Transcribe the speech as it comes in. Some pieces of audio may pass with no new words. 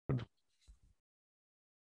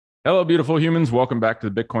Hello, beautiful humans. Welcome back to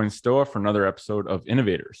the Bitcoin Stoa for another episode of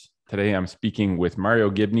Innovators. Today, I'm speaking with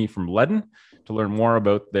Mario Gibney from Ledn to learn more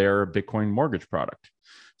about their Bitcoin mortgage product.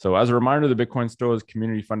 So, as a reminder, the Bitcoin Stoa is a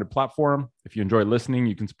community-funded platform. If you enjoy listening,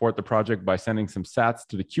 you can support the project by sending some sats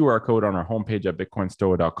to the QR code on our homepage at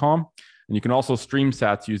bitcoinstoa.com. And you can also stream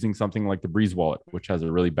sats using something like the Breeze Wallet, which has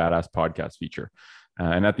a really badass podcast feature.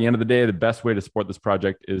 And at the end of the day, the best way to support this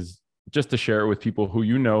project is just to share it with people who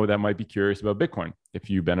you know that might be curious about Bitcoin if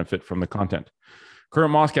you benefit from the content.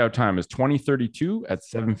 Current Moscow time is 2032 at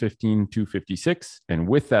 7:15, 2:56. And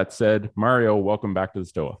with that said, Mario, welcome back to the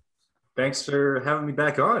Stoa. Thanks for having me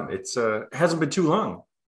back on. It hasn't been too long.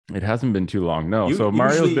 It hasn't been too long, no. You So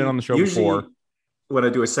Mario's been on usually the show before. usually when I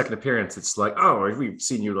do a second appearance, it's like, oh, we've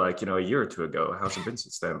seen you like a year or two ago. How's it been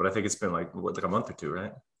since then? But I think it's been like like a month or two,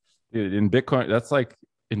 right? In Bitcoin, that's like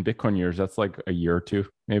in Bitcoin years, that's like a year or two,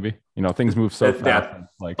 maybe. Things move so fast. That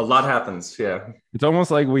Like a lot happens. Yeah. it's almost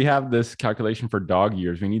like we have this calculation for dog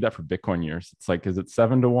years. We need that for Bitcoin years. It's like, is it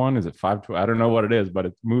 7-1? Is it 5 to? I don't know what it is, but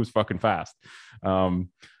it moves fucking fast.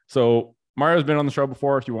 So Mario's been on the show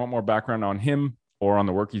before. If you want more background on him or on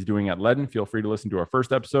the work he's doing at Ledn, feel free to listen to our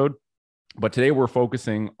first episode. But today we're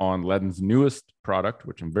focusing on Ledn's newest product,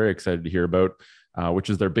 which I'm very excited to hear about, which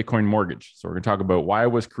is their Bitcoin mortgage. So we're going to talk about why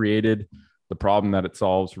it was created, the problem that it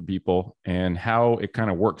solves for people, and how it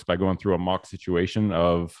kind of works by going through a mock situation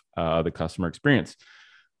of the customer experience.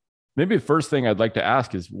 Maybe the first thing I'd like to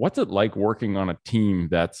ask is, what's it like working on a team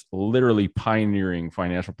that's literally pioneering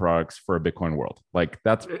financial products for a Bitcoin world? Like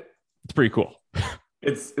it's pretty cool.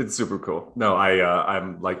 It's super cool. No,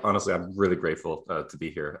 I'm like honestly, I'm really grateful to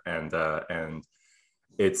be here, and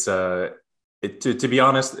it's to be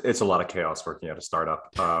honest, it's a lot of chaos working at a startup.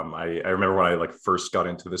 I remember when I like first got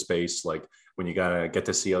into the space, like when you gotta get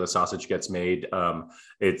to see how the sausage gets made.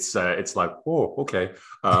 It's like, oh, okay.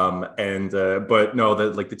 But no,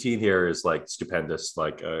 the team here is like stupendous.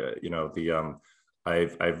 Like I've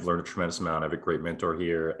learned a tremendous amount. I have a great mentor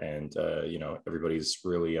here, and everybody's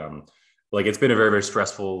really like it's been a very very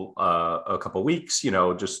stressful a couple of weeks.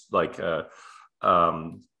 Just like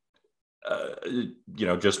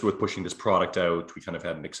just with pushing this product out, we kind of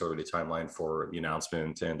had an accelerated timeline for the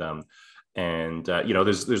announcement, and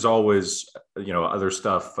there's always other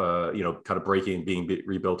stuff kind of breaking, being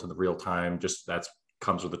rebuilt in the real time. Just that's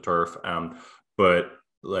comes with the turf. But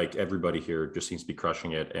like everybody here just seems to be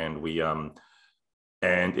crushing it, and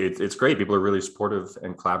it's great. People are really supportive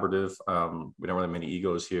and collaborative. We don't really have many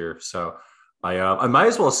egos here, so. I might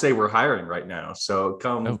as well say we're hiring right now. So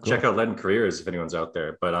come check out Ledn Careers if anyone's out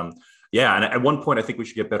there. But yeah, and at one point I think we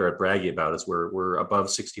should get better at bragging about it. We're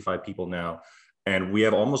above 65 people now, and we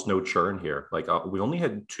have almost no churn here. Like we only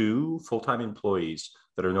had 2 full-time employees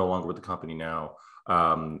that are no longer with the company now.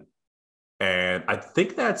 And I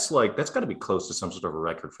think that's got to be close to some sort of a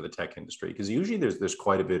record for the tech industry, because usually there's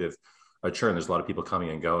quite a bit of a churn. There's a lot of people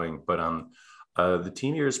coming and going, but the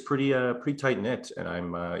team here is pretty tight knit, and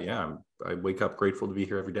I wake up grateful to be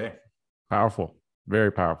here every day. Powerful,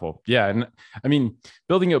 very powerful. Yeah, and I mean,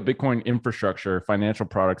 building out Bitcoin infrastructure, financial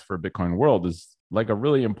products for a Bitcoin world is like a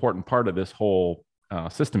really important part of this whole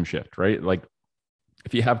system shift, right? Like,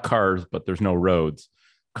 if you have cars but there's no roads,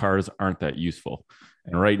 cars aren't that useful.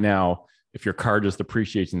 And right now, if your car just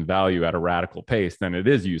appreciates in value at a radical pace, then it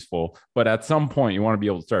is useful. But at some point, you want to be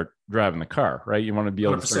able to start driving the car, right? You want to be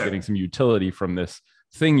able 100%. to start getting some utility from this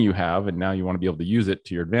thing you have, and now you want to be able to use it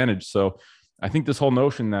to your advantage. So I think this whole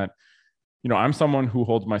notion that, I'm someone who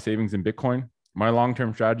holds my savings in Bitcoin. My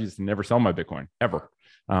long-term strategy is to never sell my Bitcoin ever.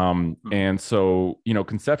 And so,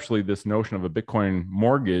 conceptually, this notion of a Bitcoin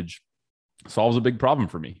mortgage solves a big problem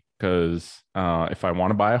for me, because if I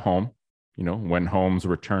want to buy a home, when homes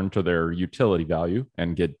return to their utility value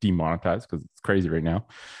and get demonetized, because it's crazy right now,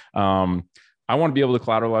 I want to be able to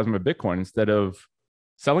collateralize my Bitcoin instead of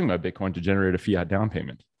selling my Bitcoin to generate a fiat down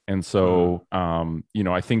payment. And so,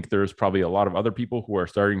 I think there's probably a lot of other people who are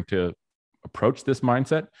starting to approach this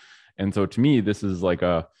mindset. And so to me, this is like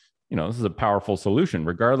this is a powerful solution,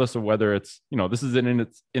 regardless of whether it's, this is in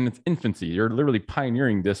its infancy. You're literally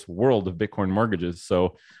pioneering this world of Bitcoin mortgages.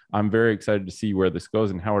 So I'm very excited to see where this goes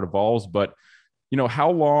and how it evolves. But, how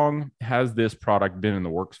long has this product been in the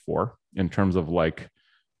works for, in terms of like,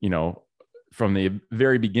 from the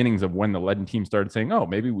very beginnings of when the Ledn team started saying, oh,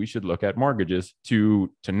 maybe we should look at mortgages, to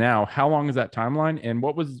now? How long is that timeline? And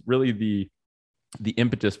what was really the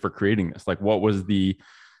impetus for creating this? Like, what was the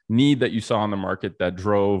need that you saw in the market that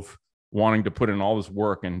drove wanting to put in all this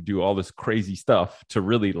work and do all this crazy stuff to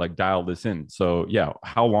really like dial this in? So yeah,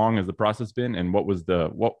 how long has the process been, and what's the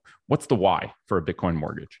why for a Bitcoin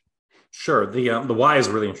mortgage? Sure. The why is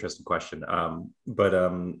a really interesting question.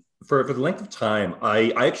 But For the length of time,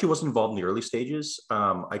 I actually wasn't involved in the early stages.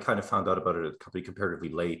 I kind of found out about it at a company comparatively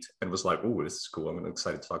late and was like, "Oh, this is cool. I'm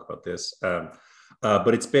excited to talk about this."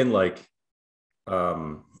 But it's been like,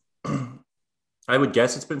 um, I would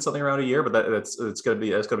guess it's been something around a year, but that's gonna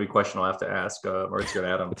be a question I'll have to ask, or it's gonna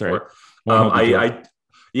add on That's all right. for. Won't hold you to it.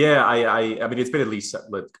 Yeah, I mean, it's been at least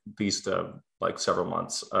like several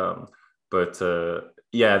months. But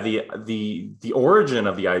yeah, the origin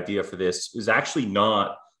of the idea for this was actually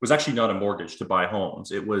not a mortgage to buy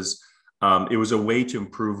homes. It was a way to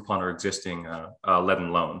improve upon our existing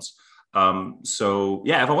Ledn loans. So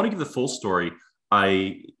yeah, if I want to give the full story,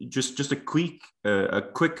 I just a quick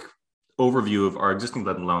overview of our existing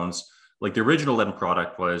Ledn loans. Like the original Ledn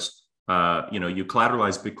product was, you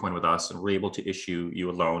collateralize Bitcoin with us, and we're able to issue you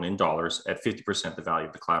a loan in dollars at 50% the value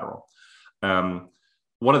of the collateral. Um,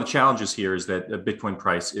 One of the challenges here is that the Bitcoin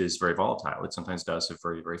price is very volatile. It sometimes does have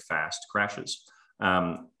very, very fast crashes.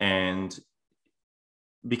 And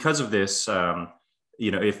because of this,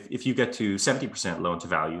 if you get to 70% loan to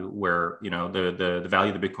value, where the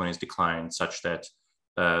value of the Bitcoin has declined such that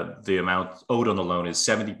the amount owed on the loan is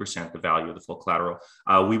 70% the value of the full collateral,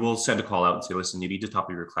 we will send a call out and say, listen, you need to top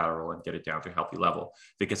up your collateral and get it down to a healthy level.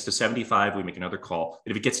 If it gets to 75, we make another call.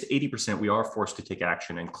 And if it gets to 80%, we are forced to take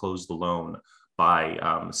action and close the loan by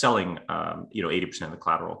selling 80% of the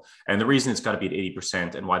collateral. And the reason it's got to be at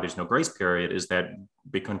 80% and why there's no grace period is that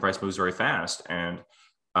Bitcoin price moves very fast. And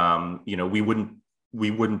we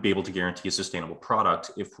wouldn't be able to guarantee a sustainable product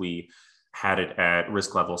if we had it at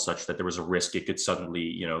risk level such that there was a risk it could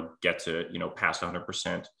suddenly get to past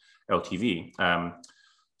 100% LTV. And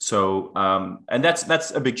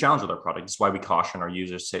that's a big challenge with our product. It's why we caution our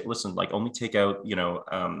users, say, listen, like, only take out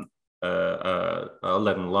a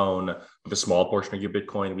Ledn loan with a small portion of your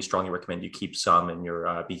Bitcoin. We strongly recommend you keep some in your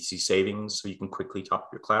BTC savings so you can quickly top up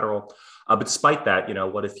your collateral. But despite that,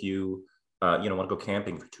 what if you want to go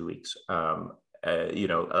camping for 2 weeks?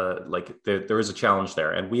 There is a challenge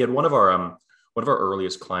there. And we had one of our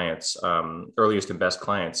earliest clients, earliest and best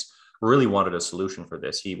clients, really wanted a solution for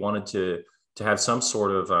this. He wanted to have some sort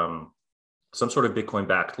of Bitcoin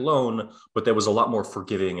backed loan, but that was a lot more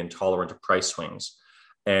forgiving and tolerant of price swings.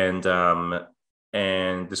 And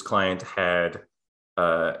this client had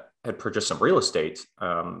purchased some real estate,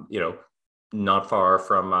 not far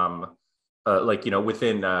from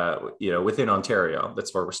within Ontario.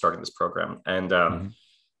 That's where we're starting this program. And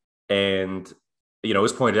it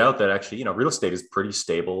was pointed out that actually, real estate is pretty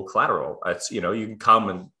stable collateral. It's, you can come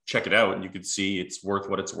and check it out and you can see it's worth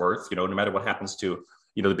what it's worth. No matter what happens to,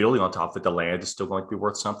 the building on top of it, the land is still going to be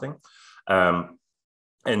worth something.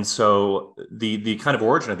 And so the kind of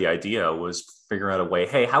origin of the idea was figuring out a way,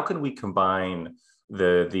 hey, how can we combine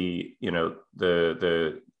the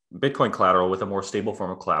Bitcoin collateral with a more stable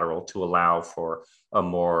form of collateral to allow for a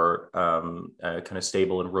more kind of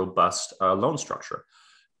stable and robust loan structure?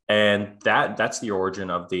 And that's the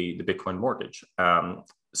origin of the Bitcoin mortgage.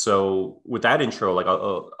 So with that intro, like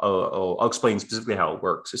I'll explain specifically how it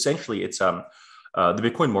works. Essentially, it's the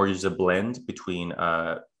Bitcoin mortgage is a blend between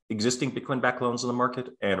existing Bitcoin-backed loans in the market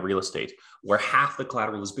and real estate, where half the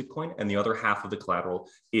collateral is Bitcoin and the other half of the collateral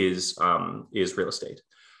is real estate.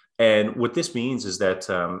 And what this means is that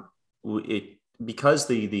because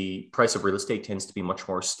the price of real estate tends to be much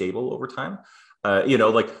more stable over time.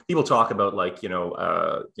 Like people talk about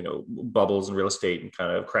bubbles in real estate and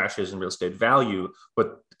kind of crashes in real estate value,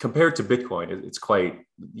 but compared to Bitcoin, it's quite,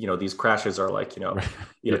 these crashes are like,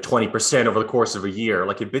 20% over the course of a year.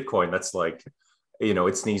 Like in Bitcoin, that's like,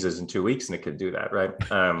 it sneezes in 2 weeks and it could do that, right?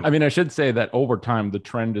 I mean, I should say that over time, the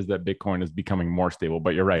trend is that Bitcoin is becoming more stable,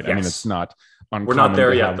 but you're right. Yes. I mean, it's not uncommon. We're not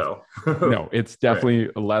there yet, though. No, it's definitely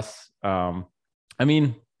right. Less. I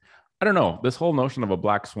mean, I don't know. This whole notion of a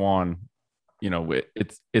black swan,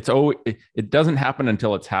 it doesn't happen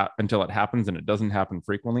until it happens, and it doesn't happen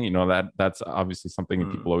frequently. That's obviously something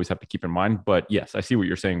that people always have to keep in mind. But yes, I see what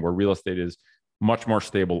you're saying, where real estate is much more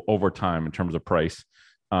stable over time in terms of price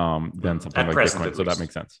than something like Bitcoin. So that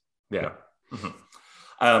makes sense. Yeah.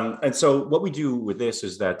 Mm-hmm. And so what we do with this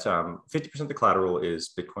is that 50% of the collateral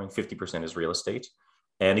is Bitcoin, 50% is real estate.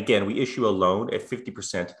 And again, we issue a loan at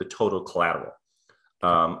 50% of the total collateral.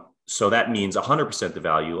 So that means 100% the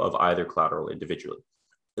value of either collateral individually.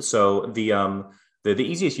 So the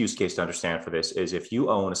easiest use case to understand for this is if you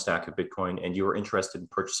own a stack of Bitcoin and you are interested in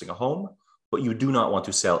purchasing a home, but you do not want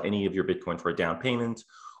to sell any of your Bitcoin for a down payment,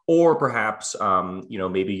 or perhaps,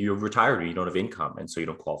 maybe you're retired or you don't have income, and so you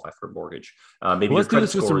don't qualify for a mortgage. Maybe your credit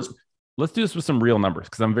score is... Let's do this with some real numbers,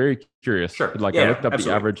 because I'm very curious. Sure. I looked up absolutely.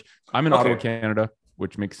 The average. I'm in Ottawa, Canada.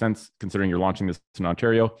 which makes sense considering you're launching this in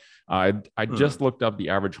Ontario. I just looked up the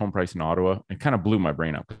average home price in Ottawa. It kind of blew my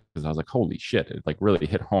brain up because I was like, holy shit, it like really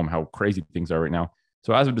hit home how crazy things are right now.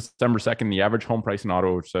 So as of December 2nd, the average home price in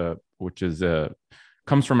Ottawa, which is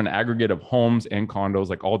comes from an aggregate of homes and condos,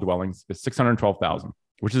 like all dwellings, is 612,000,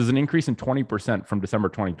 which is an increase in 20% from December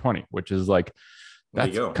 2020, which is like,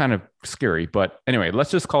 that's kind of scary. But anyway, let's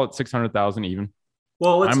just call it 600,000 even.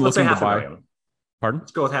 Well, let's say half a million. Pardon?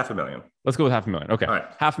 Let's go with $500,000. Let's go with $500,000. Okay. All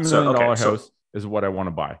right. $500,000 house is what I want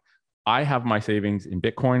to buy. I have my savings in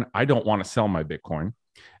Bitcoin. I don't want to sell my Bitcoin.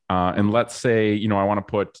 And let's say, I want to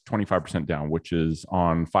put 25% down, which is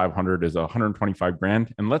on 500 is 125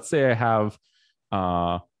 grand. And let's say I have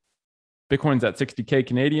Bitcoin's at 60K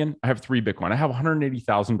Canadian. I have 3 Bitcoin. I have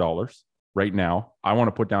 $180,000 right now. I want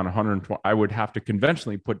to put down 120. I would have to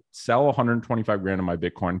conventionally sell 125 grand of my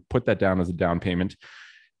Bitcoin, put that down as a down payment.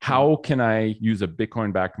 How can I use a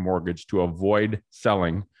Bitcoin backed mortgage to avoid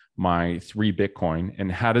selling my 3 Bitcoin?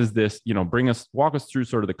 And how does this, walk us through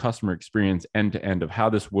sort of the customer experience end to end of how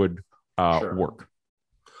this would work?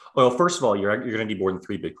 Well, first of all, you're going to need more than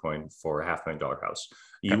 3 Bitcoin for a $500,000 house.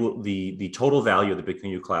 You will, the total value of the Bitcoin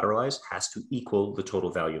you collateralize has to equal the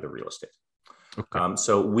total value of the real estate. Okay.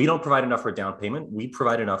 So we don't provide enough for a down payment. We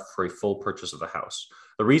provide enough for a full purchase of the house.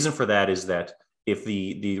 The reason for that is that if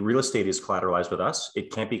the real estate is collateralized with us,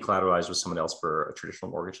 it can't be collateralized with someone else for a traditional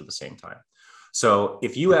mortgage at the same time. So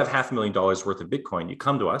if you have $500,000 worth of Bitcoin, you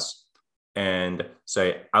come to us and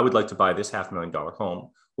say, I would like to buy this $500,000 home.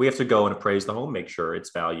 We have to go and appraise the home, make sure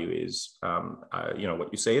its value is, what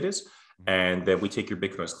you say it is. And then we take your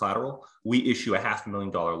Bitcoin as collateral. We issue a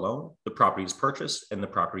 $500,000 loan. The property is purchased and the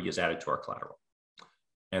property is added to our collateral.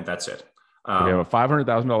 And that's it. We have a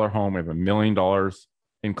 $500,000 home. We have $1 million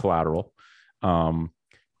in collateral. And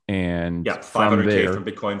 $500K from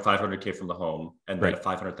Bitcoin, $500K from the home, and then a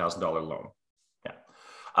 $500,000 loan.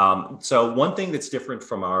 So one thing that's different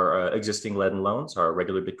from our existing Ledn loans, our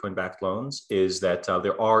regular Bitcoin-backed loans, is that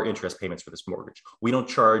there are interest payments for this mortgage. We don't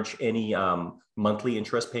charge any monthly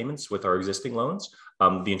interest payments with our existing loans.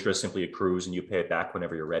 The interest simply accrues and you pay it back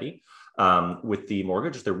whenever you're ready. With the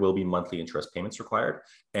mortgage, there will be monthly interest payments required.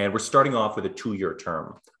 And we're starting off with a 2-year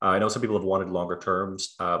term. I know some people have wanted longer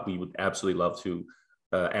terms. We would absolutely love to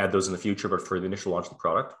add those in the future, but for the initial launch of the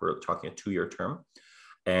product, we're talking a 2-year term.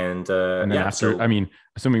 And then assuming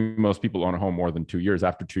most people own a home more than 2 years,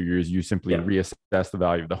 after 2 years, you simply reassess the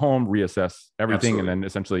value of the home, reassess everything, and then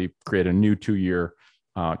essentially create a new 2-year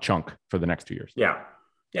chunk for the next 2 years.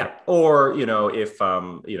 Yeah. Or, if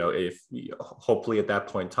hopefully at that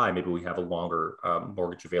point in time, maybe we have a longer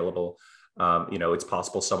mortgage available. It's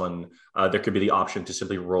possible there could be the option to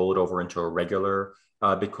simply roll it over into a regular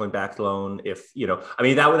Bitcoin backed loan. If,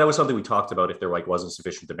 that was something we talked about if there wasn't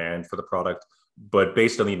sufficient demand for the product, but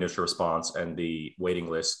based on the initial response and the waiting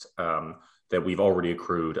list that we've already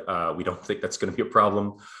accrued, we don't think that's going to be a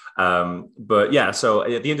problem. So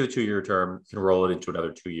at the end of the 2-year term, you can roll it into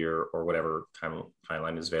another 2-year or whatever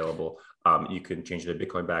timeline is available. You can change it to a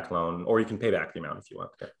Bitcoin backed loan, or you can pay back the amount if you want.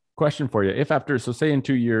 Okay. Question for you. Say in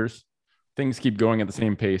 2 years, things keep going at the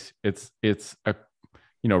same pace.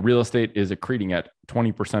 Real estate is accreting at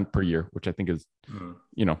 20% per year, which I think is,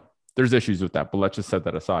 there's issues with that, but let's just set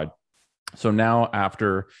that aside. So now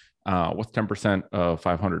after, what's 10% of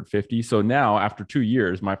 550? So now after 2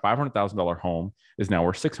 years, my $500,000 home is now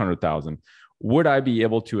worth 600,000. Would I be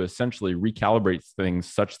able to essentially recalibrate things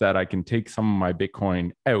such that I can take some of my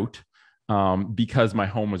Bitcoin out because my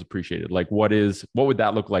home was appreciated? Like what would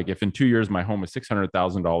that look like if in 2 years my home is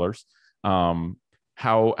 $600,000?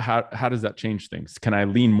 How does that change things? Can I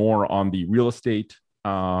lean more on the real estate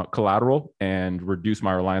collateral and reduce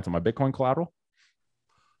my reliance on my Bitcoin collateral?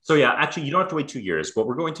 So actually, you don't have to wait 2 years. What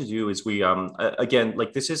we're going to do is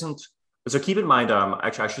this isn't. So keep in mind,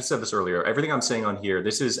 actually, I should have said this earlier. Everything I'm saying on here,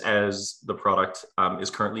 this is as the product is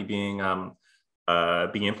currently being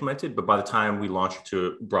implemented. But by the time we launch it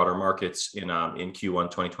to broader markets in Q1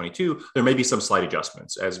 2022, there may be some slight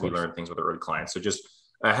adjustments as we learn things with our early clients. So just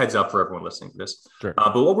a heads up for everyone listening to this. Sure.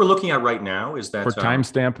 But what we're looking at right now is that for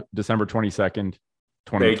timestamp December 22nd,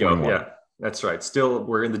 2021. There you go. Yeah. That's right. Still,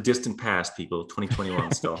 we're in the distant past, people.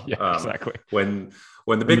 2021 still. Exactly. When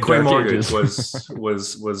the Bitcoin mortgage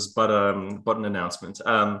was but an announcement.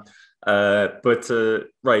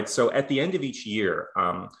 Right. So at the end of each year,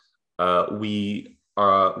 we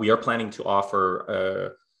are planning to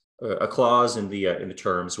offer a clause in the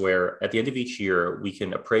terms where at the end of each year we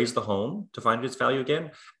can appraise the home to find its value again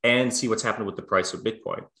and see what's happened with the price of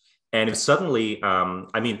Bitcoin. And if suddenly,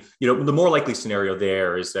 the more likely scenario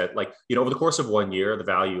there is that over the course of 1 year, the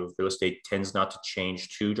value of real estate tends not to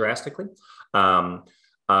change too drastically.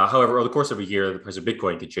 However, over the course of a year, the price of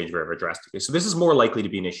Bitcoin can change very, very drastically. So this is more likely to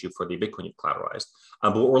be an issue for the Bitcoin you've collateralized.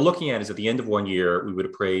 But what we're looking at is at the end of 1 year, we would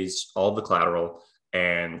appraise all of the collateral.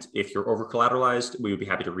 And if you're over collateralized, we would be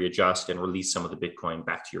happy to readjust and release some of the Bitcoin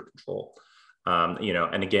back to your control.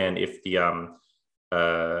 And again, if the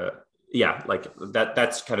like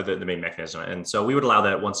that's kind of the main mechanism. And so we would allow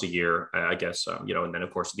that once a year, I guess, and then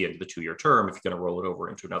of course, at the end of the 2 year term, if you're going to roll it over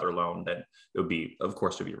into another loan, then it would be, of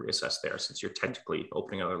course, to be reassessed there since you're technically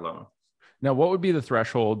opening another loan. Now, what would be the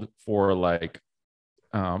threshold for like,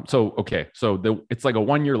 it's like a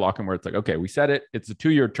 1 year lock-in where it's like, okay, we set it, it's a 2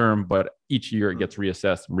 year term, but each year it gets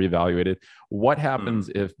reassessed and reevaluated. What happens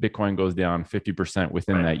if Bitcoin goes down 50%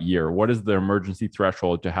 within that year? What is the emergency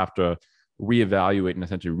threshold to have to reevaluate and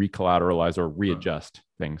essentially recollateralize or readjust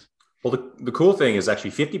things? Well, the cool thing is actually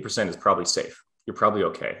 50% is probably safe. You're probably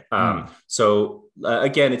okay. So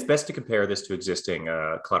again, it's best to compare this to existing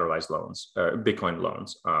collateralized loans, Bitcoin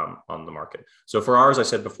loans on the market. So for ours, I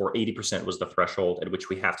said before, 80% was the threshold at which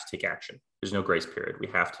we have to take action. There's no grace period. We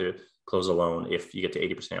have to close a loan if you get to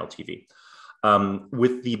 80% LTV.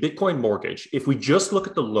 With the Bitcoin mortgage, if we just look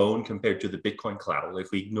at the loan compared to the Bitcoin collateral,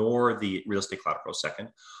 if we ignore the real estate collateral for a second,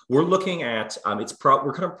 we're looking at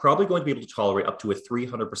we're kind of probably going to be able to tolerate up to a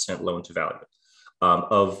 300% loan to value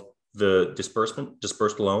of the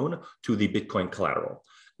dispersed loan to the Bitcoin collateral,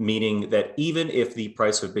 meaning that even if the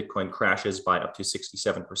price of Bitcoin crashes by up to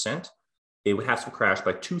 67%, it would have to crash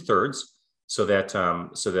by 2/3. So that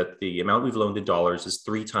the amount we've loaned in dollars is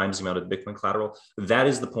 3 times the amount of the Bitcoin collateral. That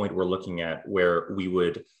is the point we're looking at where we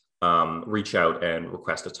would reach out and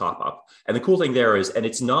request a top up. And the cool thing there is, and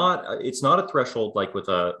it's not a threshold like with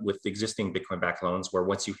existing Bitcoin backed loans where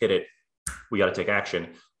once you hit it, we got to take action.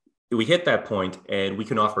 We hit that point and we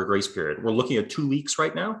can offer a grace period. We're looking at 2 weeks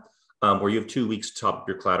right now, where you have 2 weeks to top up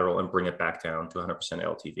your collateral and bring it back down to 100%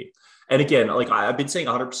 LTV. And again, like I've been saying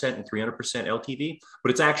 100% and 300% LTV,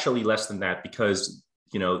 but it's actually less than that because,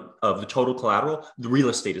 of the total collateral, the real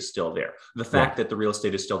estate is still there. The fact that the real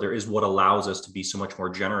estate is still there is what allows us to be so much more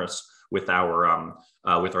generous with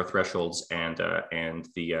our thresholds and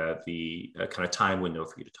the kind of time window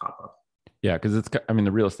for you to top up. Yeah, because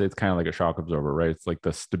the real estate's kind of like a shock absorber, right? It's like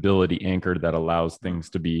the stability anchor that allows things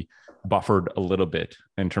to be buffered a little bit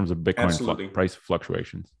in terms of Bitcoin price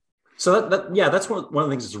fluctuations. So that's one of the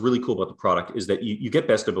things that's really cool about the product is that you get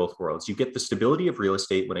best of both worlds. You get the stability of real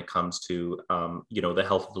estate when it comes to the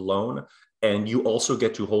health of the loan, and you also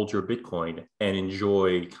get to hold your Bitcoin and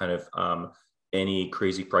enjoy kind of any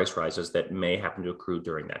crazy price rises that may happen to accrue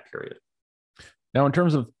during that period. Now, in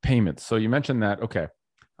terms of payments, so you mentioned that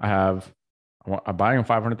I'm buying a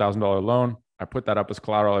 $500,000 loan. I put that up as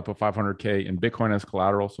collateral. I put $500K in Bitcoin as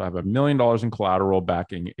collateral. So I have $1 million in collateral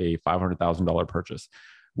backing a $500,000 purchase.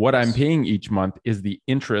 What I'm paying each month is the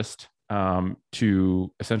interest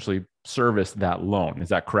to essentially service that loan. Is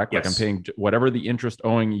that correct? Yes. Like I'm paying whatever the interest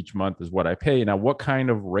owing each month is what I pay. Now, what kind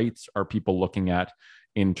of rates are people looking at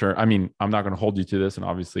in turn? I'm not going to hold you to this, and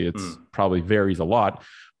obviously it's probably varies a lot.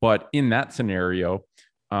 But in that scenario,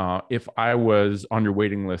 if I was on your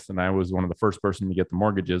waiting list and I was one of the first person to get the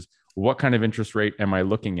mortgages, what kind of interest rate am I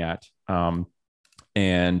looking at?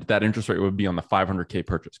 And that interest rate would be on the $500K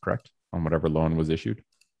purchase, correct? On whatever loan was issued.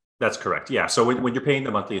 That's correct. Yeah. So when you're paying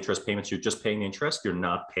the monthly interest payments, you're just paying the interest. You're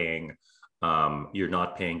not paying down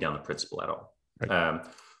the principal at all. Right.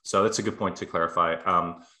 So that's a good point to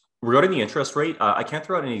clarify. Regarding the interest rate, I can't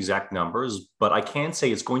throw out any exact numbers, but I can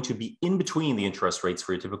say it's going to be in between the interest rates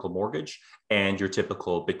for your typical mortgage and your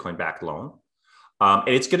typical Bitcoin-backed loan. And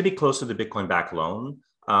it's going to be close to the Bitcoin-backed loan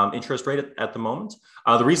interest rate at the moment.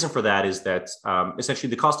 The reason for that is that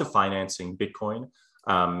essentially the cost of financing Bitcoin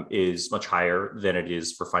is much higher than it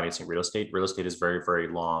is for financing real estate. Real estate is very, very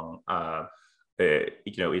long.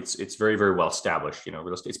 It's very, very well established.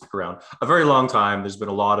 Real estate's been around a very long time. There's been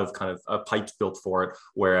a lot of kind of pipes built for it,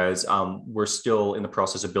 whereas we're still in the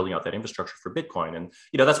process of building out that infrastructure for Bitcoin. And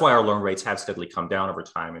that's why our loan rates have steadily come down over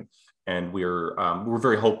time, and we're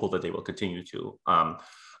very hopeful that they will continue to.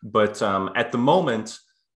 But at the moment,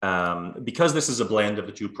 because this is a blend of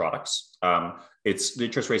the two products, the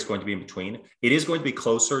interest rate is going to be in between. It is going to be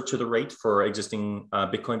closer to the rate for existing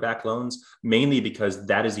Bitcoin-backed loans, mainly because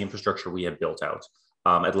that is the infrastructure we have built out.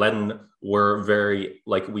 At Ledn,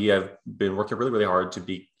 we have been working really, really hard to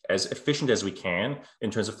be as efficient as we can in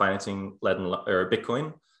terms of financing Ledn or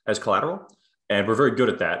Bitcoin as collateral. And we're very good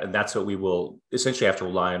at that. And that's what we will essentially have to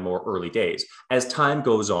rely on more early days. As time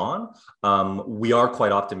goes on, we are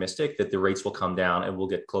quite optimistic that the rates will come down and we'll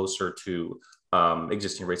get closer to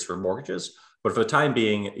existing rates for mortgages. But for the time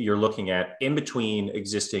being, you're looking at in between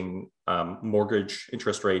existing mortgage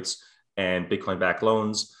interest rates and Bitcoin-backed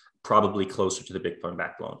loans. probably closer to the Bitcoin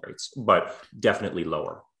backed loan rates, but definitely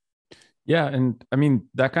lower. Yeah. And I mean,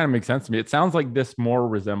 that kind of makes sense to me. It sounds like this more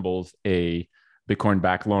resembles a Bitcoin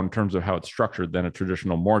backed loan in terms of how it's structured than a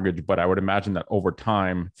traditional mortgage. But I would imagine that over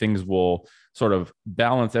time, things will sort of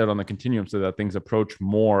balance out on the continuum so that things approach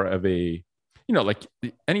more of a, like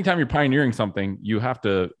anytime you're pioneering something, you have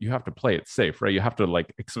to play it safe, right? You have to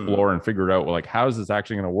like explore and figure it out. Well, like, how is this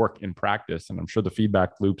actually going to work in practice? And I'm sure the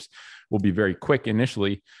feedback loops will be very quick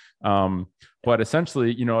initially. But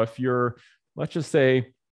essentially, if you're, let's just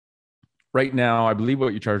say, right now, I believe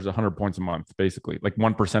what you charge is 100 points a month, basically, like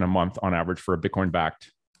 1% a month on average for a Bitcoin-backed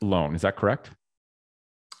loan. Is that correct?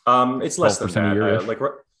 It's less than that. A year.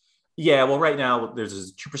 Yeah, well, right now there's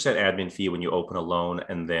a 2% admin fee when you open a loan,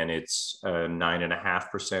 and then it's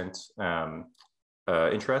 9.5%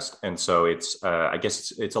 interest, and so it's I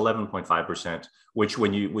guess it's 11.5%. Which,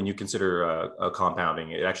 when you consider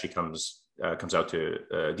compounding, it actually comes out to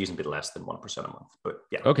a decent bit less than 1% a month. But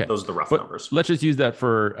yeah, okay, those are the rough numbers. Let's just use that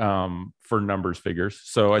for numbers figures.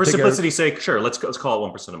 So for simplicity's sake, sure, let's call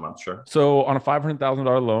it 1% a month. Sure. So on a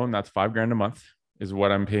 $500,000 loan, that's $5,000 a month is what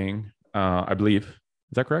I'm paying. I believe.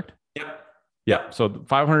 Is that correct? Yeah. Yeah. So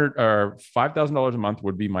 $5,000 a month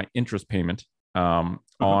would be my interest payment on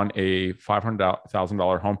a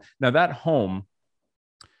 $500,000 home. Now that home,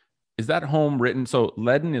 is that home written? So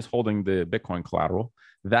Ledn is holding the Bitcoin collateral.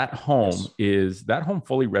 That home is that home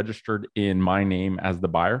fully registered in my name as the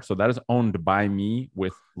buyer. So that is owned by me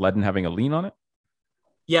with Ledn having a lien on it.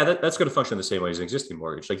 Yeah, that's going to function the same way as an existing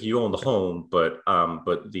mortgage. Like, you own the home, but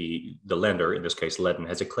the lender, in this case Ledn,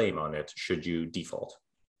 has a claim on it should you default.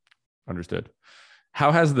 Understood.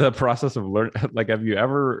 How has the process of learn? Like, did you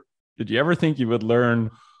ever think you would learn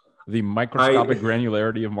the microscopic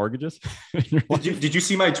granularity of mortgages? Did you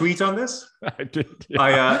see my tweet on this? I did.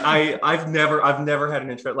 Yeah. I've never had an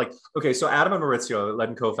interest. Like, okay, so Adam and Maurizio,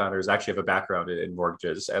 Ledn co-founders, actually have a background in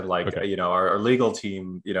mortgages, and our legal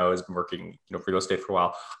team, has been working, for real estate for a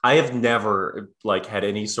while. I have never had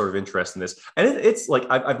any sort of interest in this, and it's like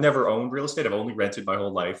I've never owned real estate. I've only rented my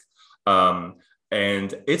whole life.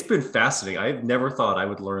 And it's been fascinating. I've never thought I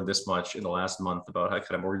would learn this much in the last month about how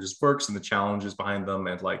kind of mortgages works and the challenges behind them,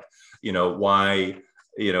 and why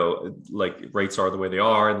rates are the way they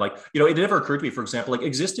are. And it never occurred to me, for example,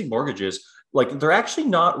 existing mortgages, they're actually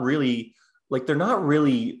not really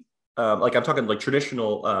I'm talking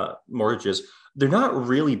traditional mortgages. They're not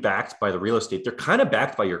really backed by the real estate. They're kind of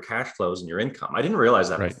backed by your cash flows and your income. I didn't realize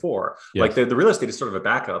that before. Yes. The real estate is sort of a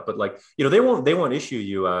backup, but they won't issue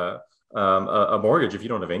you a mortgage if you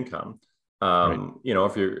don't have income.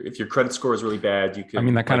 If your credit score is really bad, you can. I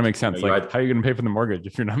mean, that kind of makes sense. How are you going to pay for the mortgage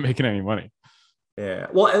if you're not making any money? Yeah.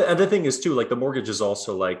 Well, and the thing is too, the mortgage is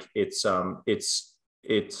also it's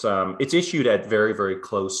issued at very, very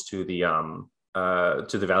close to the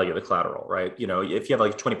value of the collateral, right? If you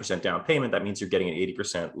have 20% down payment, that means you're getting an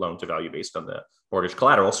 80% loan to value based on the mortgage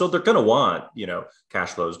collateral. So they're going to want,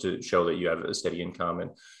 cash flows to show that you have a steady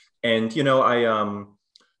income. I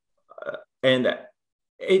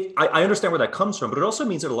understand where that comes from, but it also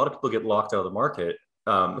means that a lot of people get locked out of the market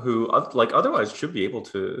who otherwise should be able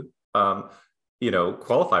to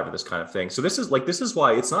qualify for this kind of thing. So this is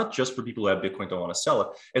why it's not just for people who have Bitcoin don't want to sell it.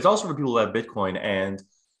 It's also for people who have Bitcoin and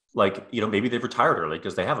maybe they've retired early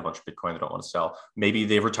because they have a bunch of Bitcoin they don't want to sell. Maybe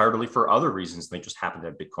they've retired early for other reasons. They just happen to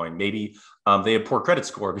have Bitcoin. Maybe they have poor credit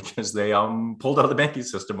score because they pulled out of the banking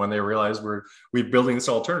system when they realized we're building this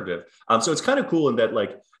alternative. So it's kind of cool in that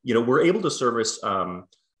we're able to service a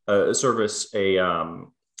chunk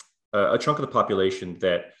of the population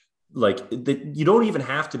that you don't even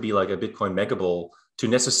have to be a Bitcoin mega bull to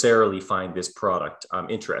necessarily find this product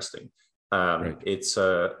interesting. It's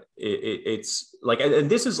and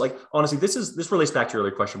this is honestly, this relates back to your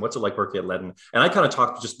earlier question. What's it like working at Ledn? And I kind of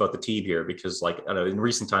talked just about the team here because I know in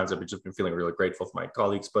recent times I've just been feeling really grateful for my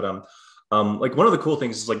colleagues, but one of the cool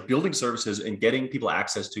things is building services and getting people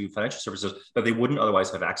access to financial services that they wouldn't otherwise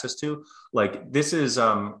have access to. This is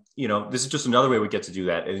this is just another way we get to do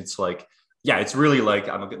that. And it's it's really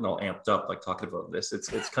I'm getting all amped up talking about this. It's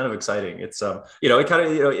kind of exciting. It's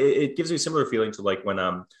it gives me a similar feeling to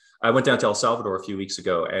when I went down to El Salvador a few weeks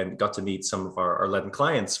ago and got to meet some of our Ledn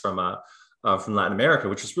clients from Latin America,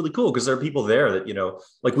 which was really cool because there are people there that,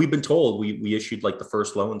 we've been told we issued the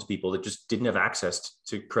first loan to people that just didn't have access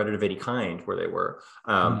to credit of any kind where they were.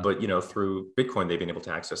 But, through Bitcoin, they've been able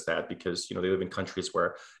to access that because, they live in countries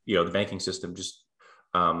where, the banking system just,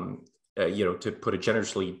 to put it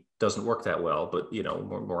generously, doesn't work that well. But,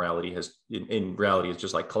 morality has in reality is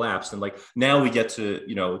just collapsed. And now we get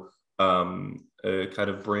to, kind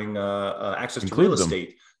of bring access to real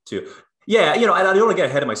estate to. Yeah, and I don't want to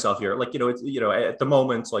get ahead of myself here. Like, it's, at the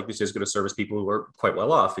moment, like this is going to service people who are quite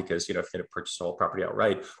well off because, if they purchase all property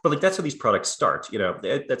outright. But like that's how these products start.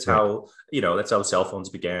 That's Right. how, that's how cell phones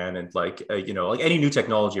began. And like, like any new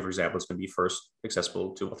technology, for example, is going to be first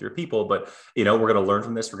accessible to wealthier people. But, we're going to learn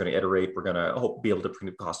from this. We're going to iterate. We're going to be able to bring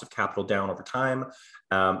the cost of capital down over time.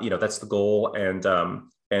 That's the goal.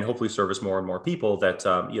 And hopefully service more and more people that,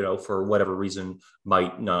 for whatever reason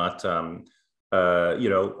might not,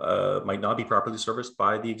 might not be properly serviced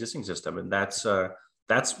by the existing system, and that's what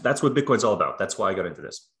Bitcoin's all about. That's why I got into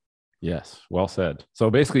this. Yes, well said. So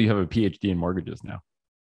basically, you have a PhD in mortgages now.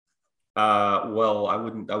 Well, I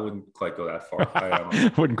wouldn't quite go that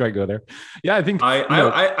far. Wouldn't quite go there. Yeah, I think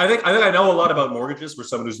I think I know a lot about mortgages for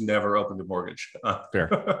someone who's never opened a mortgage.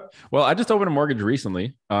 Fair. Well, I just opened a mortgage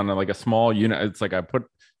recently on like a small unit. It's like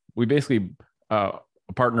we basically a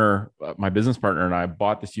partner, my business partner and I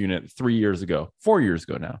bought this unit 4 years ago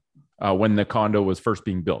now, when the condo was first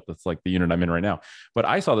being built. That's like the unit I'm in right now. But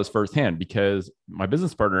I saw this firsthand because my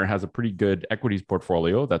business partner has a pretty good equities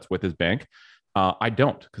portfolio that's with his bank. I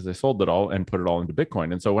don't, because I sold it all and put it all into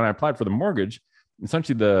Bitcoin. And so when I applied for the mortgage,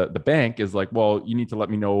 essentially the bank is like, well, you need to let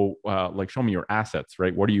me know, like, show me your assets,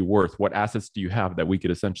 right? What are you worth? What assets do you have that we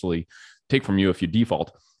could essentially take from you if you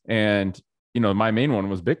default? And my main one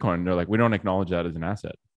was Bitcoin. They're like, we don't acknowledge that as an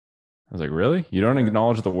asset. I was like, really? You don't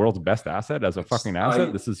acknowledge the world's best asset as a fucking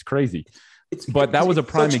asset? This is crazy. But that was a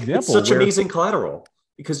prime example. It's such amazing collateral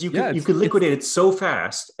because you could liquidate it so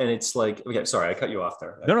fast, and it's like, okay, sorry, I cut you off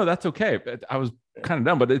there. No, that's okay. I was kind of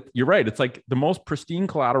dumb, but you're right. It's like the most pristine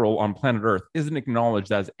collateral on planet Earth isn't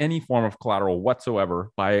acknowledged as any form of collateral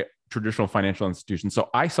whatsoever by traditional financial institutions. So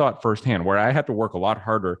I saw it firsthand, where I had to work a lot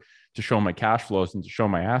harder to show my cash flows and to show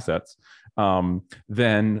my assets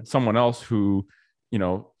than someone else who,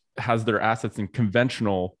 has their assets in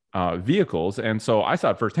conventional vehicles. And so I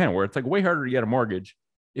saw it firsthand, where it's like way harder to get a mortgage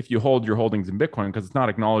if you hold your holdings in Bitcoin, because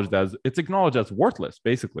it's acknowledged as worthless,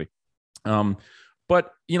 basically.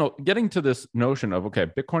 But getting to this notion of, okay,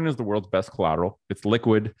 Bitcoin is the world's best collateral. It's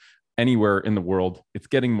liquid anywhere in the world. It's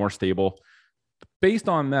getting more stable. Based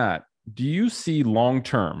on that, do you see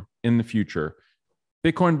long-term in the future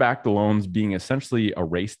Bitcoin-backed loans being essentially a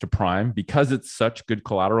race to prime because it's such good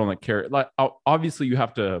collateral and it carry? Like, obviously, you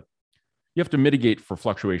have to mitigate for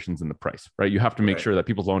fluctuations in the price, right? You have to make sure that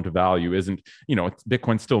people's loan to value isn't,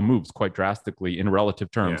 Bitcoin still moves quite drastically in relative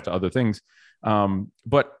terms to other things.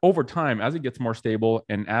 But over time, as it gets more stable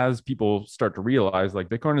and as people start to realize like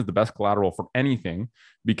Bitcoin is the best collateral for anything,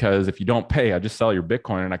 because if you don't pay, I just sell your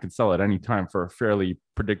Bitcoin and I can sell it anytime for a fairly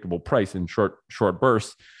predictable price in short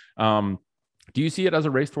bursts. Do you see it as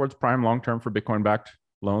a race towards prime long-term for Bitcoin-backed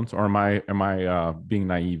loans, or am I being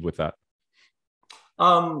naive with that?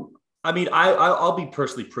 I mean, I'll be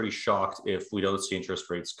personally pretty shocked if we don't see interest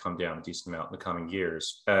rates come down a decent amount in the coming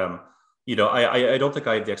years. I don't think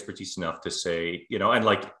I have the expertise enough to say, and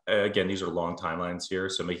like, again, these are long timelines here,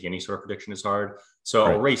 so making any sort of prediction is hard. So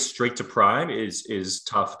a race straight to prime is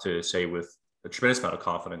tough to say with a tremendous amount of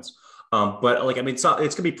confidence. But like, I mean, it's going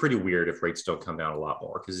to be pretty weird if rates don't come down a lot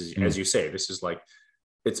more, because as you say, this is like,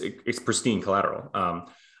 it's pristine collateral.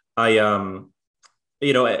 And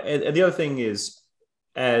the other thing is,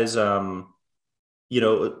 as there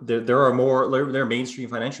are mainstream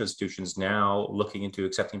financial institutions now looking into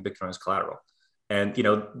accepting Bitcoin as collateral, and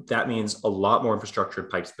that means a lot more infrastructure and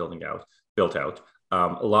pipes built out,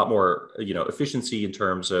 a lot more efficiency in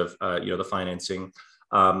terms of the financing.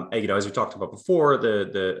 As we talked about before,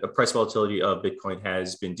 the price volatility of Bitcoin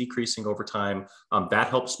has been decreasing over time. That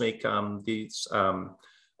helps make these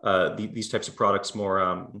types of products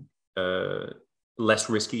more less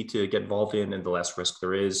risky to get involved in, and the less risk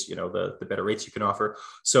there is, the better rates you can offer.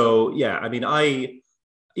 So yeah, I mean, I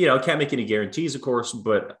can't make any guarantees, of course,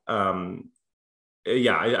 but I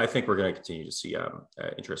think we're going to continue to see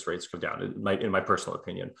interest rates come down, in my personal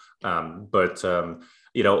opinion. But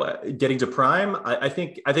getting to prime, I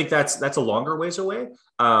think that's a longer ways away.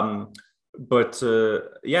 But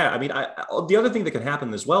I mean, the other thing that can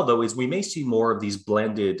happen as well, though, is we may see more of these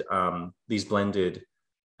blended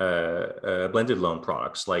loan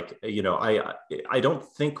products. Like, I don't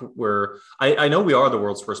think I know we are the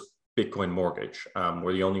world's first Bitcoin mortgage.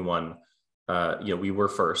 We're the only one. We were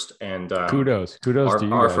first, and kudos to you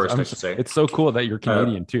our guys. first, I should say. It's so cool that you're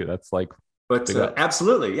Canadian too. That's like, but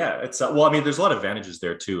absolutely, yeah. It's well, I mean, there's a lot of advantages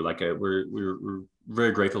there too. Like, we're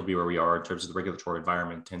very grateful to be where we are in terms of the regulatory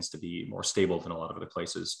environment. Tends to be more stable than a lot of other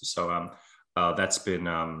places. So that's been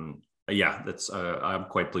I'm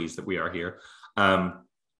quite pleased that we are here.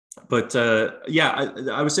 But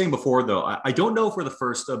I was saying before, though, I don't know if we're the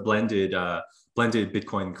first blended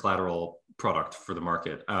Bitcoin collateral product for the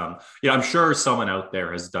market. I'm sure someone out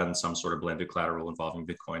there has done some sort of blended collateral involving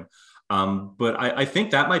Bitcoin. But I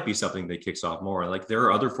think that might be something that kicks off more. Like there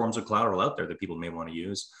are other forms of collateral out there that people may want to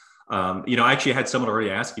use. I actually had someone already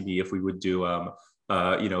asking me if we would do,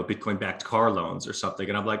 Bitcoin-backed car loans or something,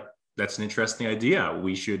 and I'm like, that's an interesting idea.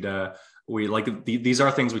 We should. These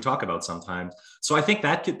are things we talk about sometimes. So I think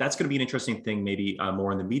that's going to be an interesting thing, maybe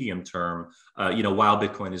more in the medium term. While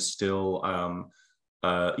Bitcoin is still,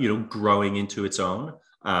 growing into its own.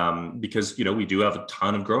 Because we do have a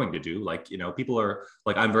ton of growing to do. People are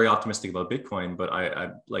like, I'm very optimistic about Bitcoin, but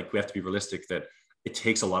I we have to be realistic that it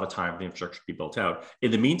takes a lot of time for the infrastructure to be built out.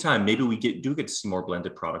 In the meantime, maybe we get to see more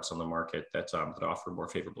blended products on the market that offer more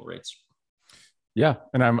favorable rates. Yeah.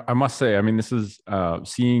 And I must say, I mean, this is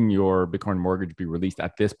seeing your Bitcoin mortgage be released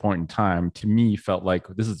at this point in time, to me, felt like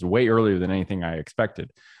this is way earlier than anything I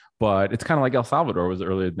expected. But it's kind of like El Salvador was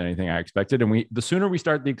earlier than anything I expected. And the sooner we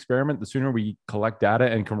start the experiment, the sooner we collect data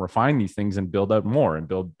and can refine these things and build out more and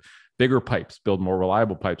build bigger pipes, build more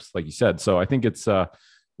reliable pipes, like you said. So I think it's,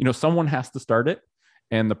 someone has to start it.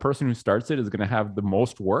 And the person who starts it is going to have the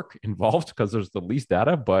most work involved because there's the least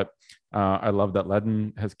data. But I love that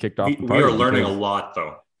Ledn has kicked off. We are learning a lot,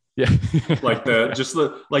 though. Yeah.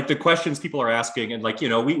 the questions people are asking. And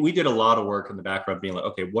we did a lot of work in the background being like,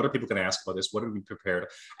 okay, what are people going to ask about this? What are we prepared?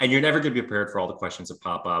 And you're never going to be prepared for all the questions that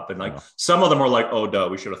pop up. And some of them are like, oh, duh,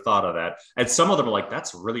 we should have thought of that. And some of them are like,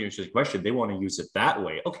 that's a really interesting question. They want to use it that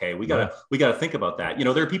way. Okay, we gotta think about that.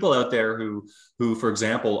 There are people out there who, for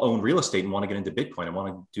example, own real estate and want to get into Bitcoin and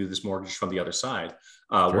want to do this mortgage from the other side,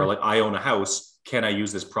 where I own a house. Can I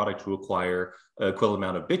use this product to acquire an equivalent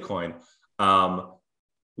amount of Bitcoin?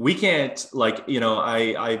 We can't,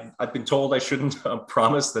 I've been told I shouldn't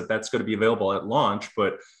promise that that's going to be available at launch,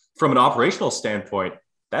 but from an operational standpoint,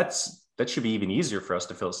 that should be even easier for us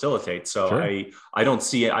to facilitate. So sure. I don't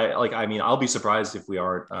see it. I'll be surprised if we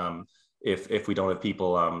aren't, if we don't have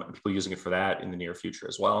people using it for that in the near future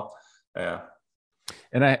as well.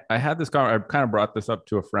 And I had this I kind of brought this up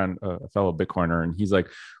to a friend, a fellow Bitcoiner, and he's like,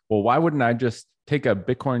 well, why wouldn't I just take a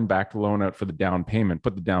Bitcoin backed loan out for the down payment,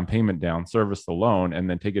 put the down payment down, service the loan, and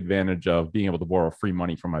then take advantage of being able to borrow free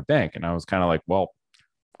money from my bank? And I was kind of like, well,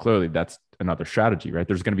 clearly that's another strategy, right?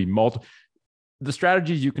 There's going to be the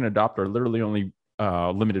strategies you can adopt are literally only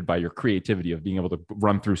limited by your creativity of being able to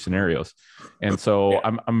run through scenarios. And so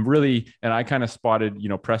yeah. I'm really, and I kind of spotted,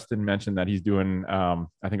 Preston mentioned that he's doing,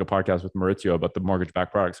 I think a podcast with Maurizio about the mortgage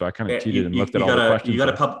backed product. So I kind of cheated and looked at all the questions.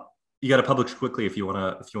 You got to publish quickly if you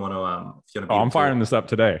want to. I'm firing this up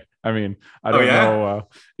today. I mean, I don't know.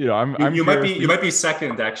 You might be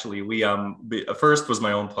second actually. We first was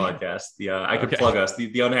my own podcast. I could plug us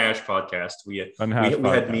the Unhashed podcast.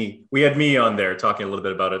 We had me on there talking a little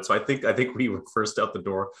bit about it. So I think we were first out the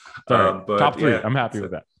door. But top three. Yeah, I'm happy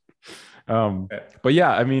with that. But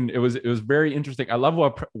yeah, I mean, it was very interesting. I love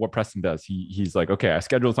what Preston does. He's like, okay, I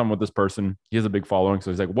scheduled something with this person. He has a big following.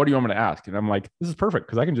 So he's like, what do you want me to ask? And I'm like, this is perfect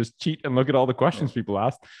because I can just cheat and look at all the questions people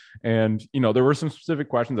asked. And, there were some specific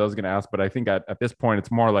questions I was going to ask, but I think at this point,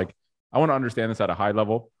 it's more like, I want to understand this at a high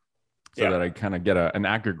level so that I kind of get an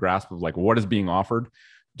accurate grasp of like what is being offered.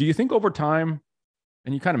 Do you think over time,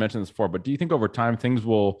 and you kind of mentioned this before, but do you think over time things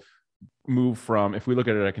will move from, if we look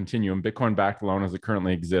at it at a continuum, Bitcoin backed loan as it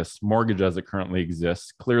currently exists, mortgage as it currently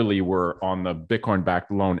exists, clearly we're on the Bitcoin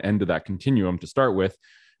backed loan end of that continuum to start with.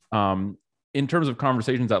 In terms of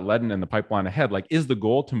conversations at Ledn and the pipeline ahead, like is the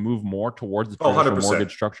goal to move more towards the traditional 100%.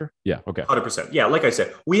 Mortgage structure? Yeah. Okay. 100%. Yeah. Like I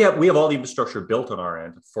said, we have all the infrastructure built on our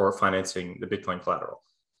end for financing the Bitcoin collateral.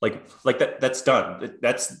 Like that's done.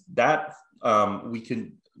 We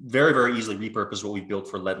can very, very easily repurpose what we built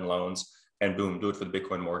for Ledn loans and boom, do it for the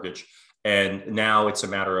Bitcoin mortgage. And now it's a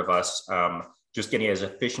matter of us just getting as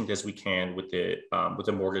efficient as we can with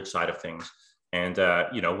the mortgage side of things. And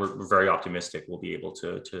we're very optimistic we'll be able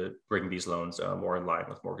to bring these loans more in line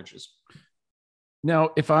with mortgages.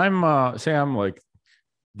 Now, if I'm say I'm like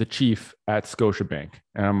the chief at Scotiabank,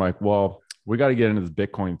 and I'm like, well, we got to get into this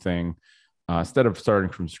Bitcoin thing. Instead of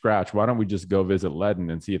starting from scratch, why don't we just go visit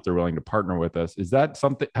Ledn and see if they're willing to partner with us? Is that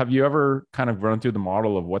something? Have you ever kind of run through the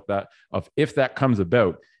model of if that comes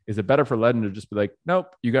about? Is it better for Ledn to just be like, nope,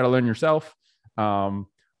 you got to learn yourself? Or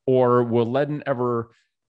will Ledn ever,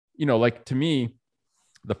 like to me,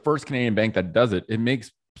 the first Canadian bank that does it, it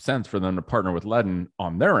makes sense for them to partner with Ledn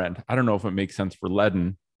on their end. I don't know if it makes sense for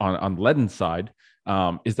Ledn on Ledn's side.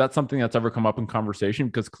 Is that something that's ever come up in conversation?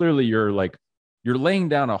 Because clearly you're laying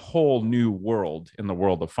down a whole new world in the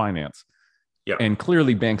world of finance. Yeah. And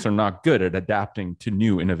clearly banks are not good at adapting to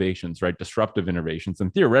new innovations, right? Disruptive innovations.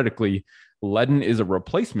 And theoretically, Ledn is a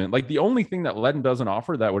replacement. Like the only thing that Ledn doesn't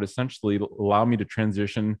offer that would essentially allow me to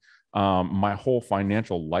transition my whole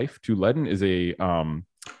financial life to Ledn is a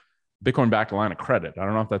Bitcoin backed line of credit. I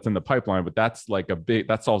don't know if that's in the pipeline, but that's like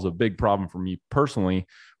that solves a big problem for me personally.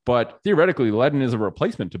 But theoretically, Ledn is a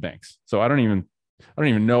replacement to banks. So I don't even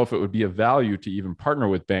know if it would be of value to even partner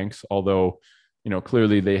with banks, although,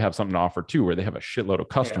 clearly they have something to offer too, where they have a shitload of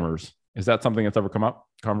Yeah. customers. Is that something that's ever come up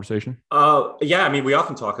conversation? Yeah. I mean, we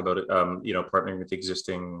often talk about it. Partnering with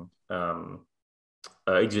existing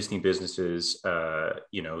businesses,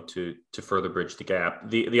 to further bridge the gap.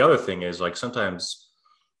 The other thing is like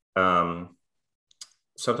um,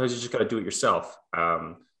 sometimes you just got to do it yourself.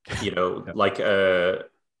 Yeah. Like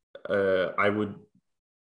I would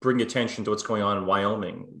bring attention to what's going on in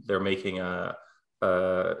Wyoming. They're making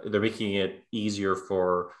it easier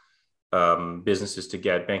for businesses to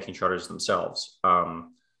get banking charters themselves.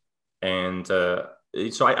 And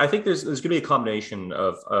so I think there's going to be a combination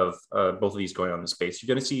of both of these going on in the space.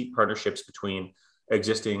 You're going to see partnerships between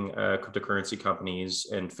existing cryptocurrency companies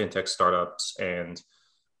and fintech startups and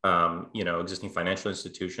existing financial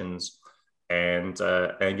institutions, and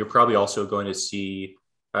you're probably also going to see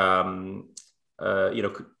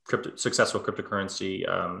successful cryptocurrency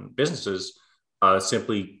businesses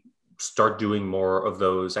simply start doing more of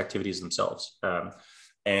those activities themselves. I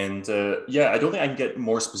don't think I can get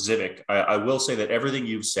more specific. I will say that everything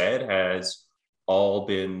you've said has all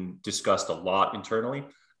been discussed a lot internally,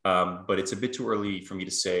 but it's a bit too early for me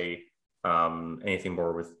to say anything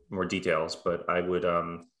more with more details. But I would,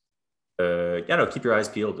 keep your eyes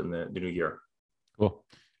peeled in the new year. Cool.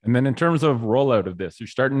 And then in terms of rollout of this, you're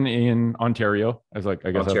starting in Ontario as I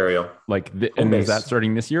guess, Ontario, home and is that base.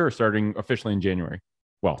 starting this year or starting officially in January?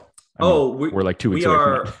 Well, I mean, Oh, we're like 2 weeks we away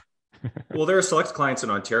from it. are. Well, there are select clients in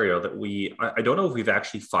Ontario that I don't know if we've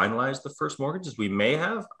actually finalized the first mortgages. We may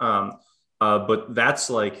have, but that's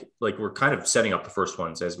like we're kind of setting up the first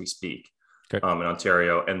ones as we speak, Okay. in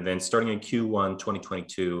Ontario. And then starting in Q1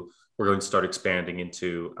 2022, we're going to start expanding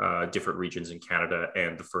into different regions in Canada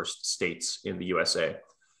and the first states in the USA.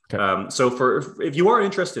 Okay. So if you are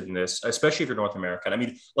interested in this, especially if you're North American, I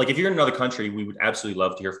mean, like if you're in another country, we would absolutely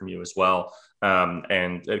love to hear from you as well.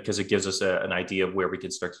 And because it gives us an idea of where we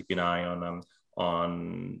can start keeping an eye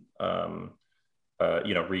on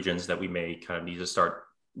regions that we may kind of need to start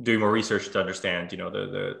doing more research to understand,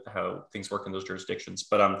 the how things work in those jurisdictions.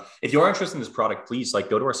 But if you are interested in this product, please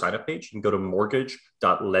go to our sign up page and go to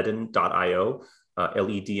mortgage.ledn.io.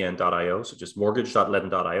 Ledn.io. So just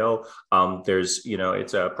mortgage.ledn.io.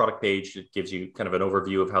 It's a product page that gives you kind of an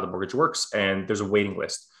overview of how the mortgage works, and there's a waiting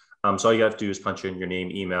list. So all you have to do is punch in your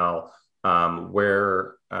name, email,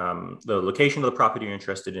 where the location of the property you're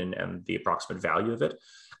interested in, and the approximate value of it.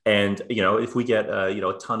 And if we get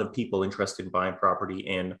a ton of people interested in buying property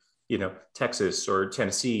in Texas or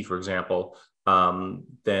Tennessee, for example,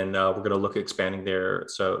 then we're going to look at expanding there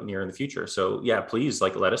so near in the future. So yeah, please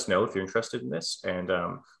let us know if you're interested in this and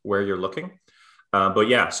where you're looking.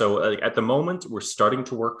 So at the moment we're starting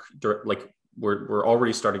to work we're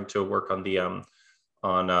already starting to work on the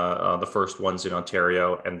first ones in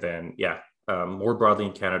Ontario, and then more broadly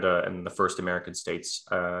in Canada and the first American states.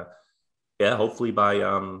 Hopefully by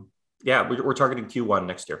we're targeting Q1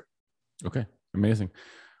 next year. Okay, amazing.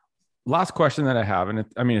 Last question that I have, and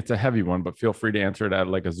it's a heavy one, but feel free to answer it at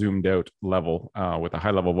like a zoomed out level with a high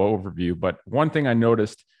level overview. But one thing I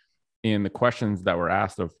noticed in the questions that were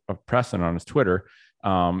asked of Preston on his Twitter,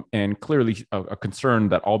 and clearly a concern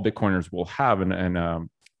that all Bitcoiners will have, and a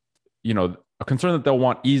concern that they'll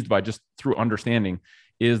want eased by just through understanding,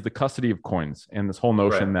 is the custody of coins, and this whole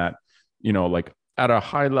notion that, at a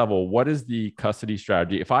high level, what is the custody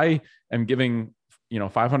strategy? If I am giving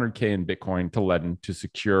 500K in Bitcoin to Ledn to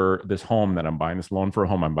secure this home that I'm buying, this loan for a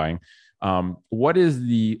home I'm buying, what is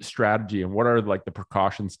the strategy and what are the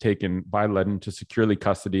precautions taken by Ledn to securely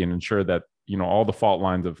custody and ensure that all the fault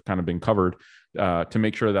lines have kind of been covered, to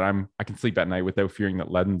make sure that I can sleep at night without fearing that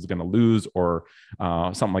Ledn's going to lose or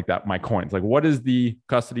something like that, my coins? What is the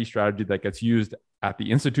custody strategy that gets used at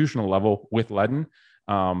the institutional level with Ledn?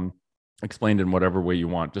 Explained in whatever way you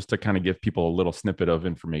want, just to kind of give people a little snippet of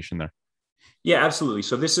information there. Yeah, absolutely.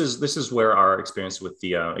 So this is where our experience with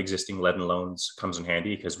the existing Ledn loans comes in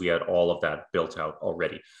handy, because we had all of that built out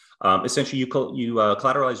already. Essentially, you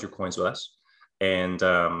collateralize your coins with us, and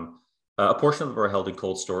a portion of them are held in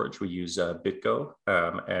cold storage. We use BitGo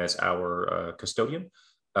as our custodian.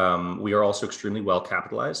 We are also extremely well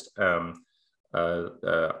capitalized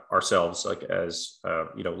ourselves.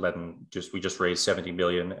 Ledn we just raised 70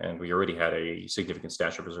 million, and we already had a significant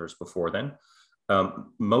stash of reserves before then.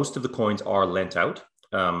 Most of the coins are lent out.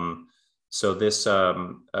 We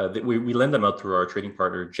lend them out through our trading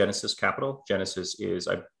partner, Genesis Capital. Genesis is,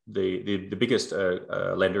 I the biggest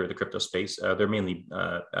lender in the crypto space. They're mainly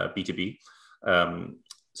B2B.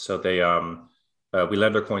 So we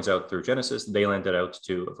lend our coins out through Genesis. They lend it out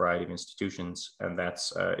to a variety of institutions, and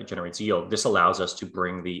it generates yield. This allows us to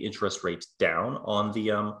bring the interest rates down on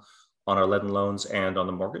our Ledn loans and on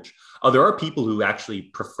the mortgage. There are people who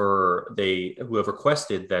actually who have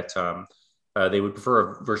requested that they would prefer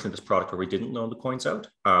a version of this product where we didn't loan the coins out.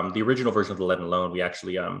 The original version of the Ledn loan, we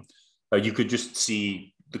actually you could just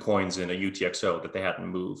see the coins in a UTXO that they hadn't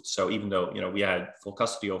moved. So even though, we had full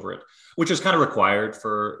custody over it, which is kind of required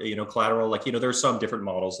for, collateral, like, there's some different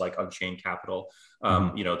models like Unchained Capital,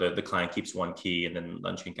 the client keeps one key and then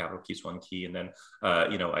Unchained Capital keeps one key. And then,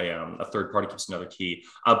 a third party keeps another key.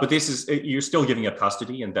 But this is, you're still giving up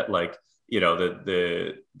custody, and that, like,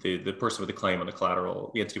 the person with the claim on the collateral,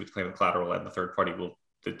 the entity with the claim on the collateral, and the third party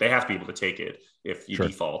they have to be able to take it if you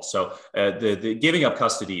default. So the giving up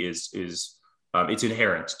custody is it's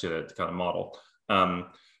inherent to the kind of model.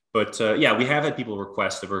 But we have had people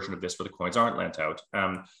request a version of this where the coins aren't lent out.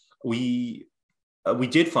 We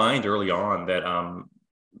did find early on that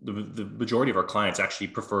the majority of our clients actually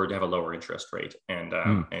preferred to have a lower interest rate and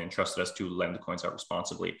trusted us to lend the coins out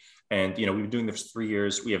responsibly. And, we've been doing this for 3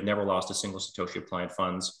 years. We have never lost a single Satoshi of client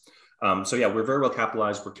funds. We're very well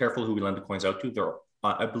capitalized. We're careful who we lend the coins out to. They're,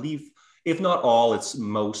 I believe, if not all,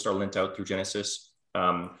 most are lent out through Genesis.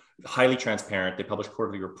 Highly transparent. They publish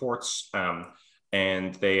quarterly reports,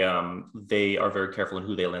 and they are very careful in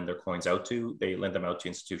who they lend their coins out to. They lend them out to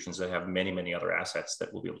institutions that have many, many other assets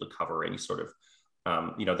that will be able to cover any sort of,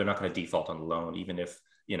 they're not going to default on the loan, even if,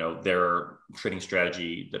 their trading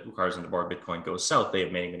strategy that requires them to borrow Bitcoin goes south. They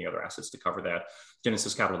have many, many other assets to cover that.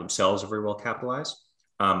 Genesis Capital themselves are very well capitalized.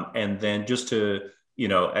 And then just to,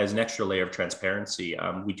 as an extra layer of transparency,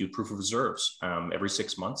 we do proof of reserves every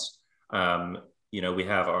 6 months. We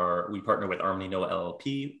partner with Armani Noah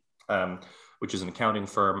LLP, which is an accounting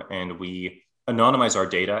firm, and we anonymize our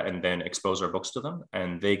data and then expose our books to them.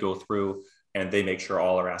 And they go through and they make sure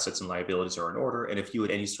all our assets and liabilities are in order. And if you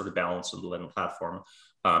had any sort of balance on the Ledn platform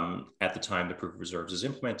at the time the proof of reserves is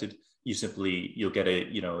implemented, you'll get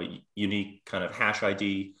a unique kind of hash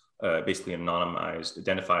ID, basically an anonymized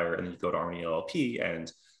identifier, and then you go to Armani LLP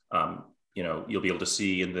and you'll be able to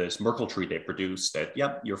see in this Merkle tree they produce that,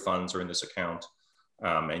 your funds are in this account.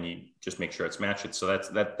 And you just make sure it's matched. So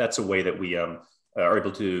that's a way that we are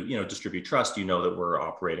able to, distribute trust, that we're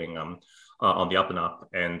operating on the up and up.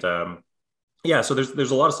 And so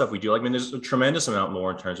there's a lot of stuff we do. There's a tremendous amount more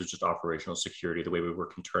in terms of just operational security, the way we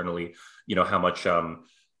work internally, how much, and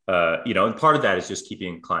part of that is just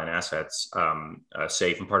keeping client assets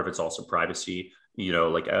safe. And part of it's also privacy.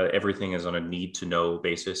 Everything is on a need to know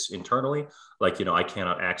basis internally. I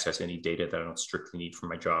cannot access any data that I don't strictly need for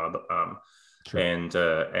my job. Sure. And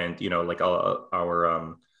our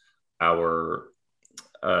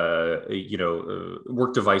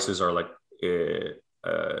work devices are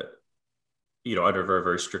under very,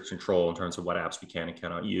 very strict control in terms of what apps we can and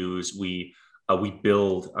cannot use. We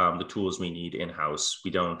build the tools we need in-house.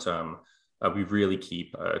 We don't, we really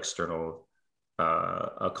keep external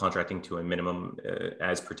contracting to a minimum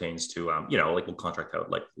as pertains to, we'll contract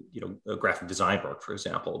out a graphic design work, for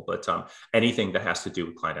example, but anything that has to do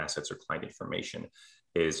with client assets or client information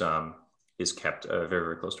is kept very,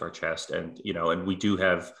 very close to our chest. And, and we do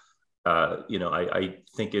have, I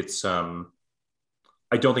think it's,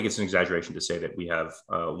 I don't think it's an exaggeration to say that we have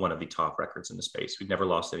one of the top records in the space. We've never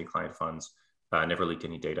lost any client funds, never leaked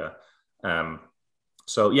any data.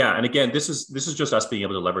 And again, this is just us being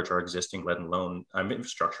able to leverage our existing Ledn loan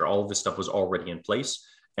infrastructure. All of this stuff was already in place,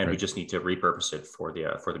 and we just need to repurpose it for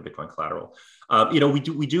the Bitcoin collateral.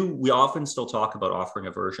 We often still talk about offering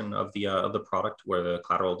a version of the product where the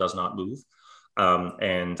collateral does not move,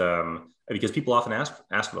 because people often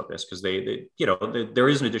ask about this because there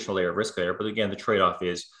is an additional layer of risk there. But again, the trade-off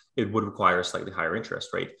is it would require a slightly higher interest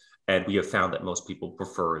rate, and we have found that most people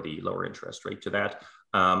prefer the lower interest rate to that.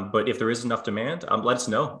 But if there is enough demand, let us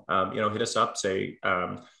know. Hit us up, say,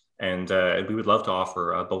 and we would love to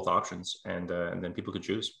offer both options, and then people could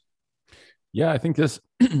choose. Yeah, I think this,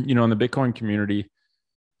 in the Bitcoin community,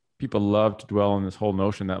 people love to dwell on this whole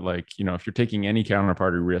notion that, if you're taking any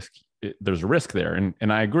counterparty risk, there's a risk there.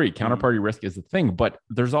 And I agree, counterparty risk is the thing, but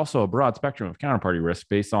there's also a broad spectrum of counterparty risk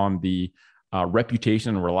based on the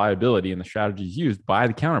reputation and reliability and the strategies used by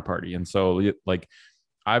the counterparty. And so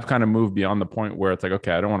I've kind of moved beyond the point where it's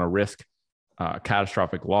okay, I don't want to risk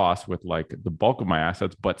catastrophic loss with like the bulk of my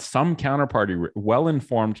assets, but some counterparty,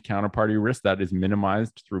 well-informed counterparty risk that is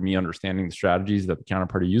minimized through me understanding the strategies that the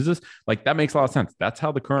counterparty uses. Like that makes a lot of sense. That's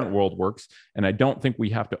how the current world works. And I don't think we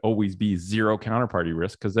have to always be zero counterparty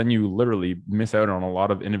risk, because then you literally miss out on a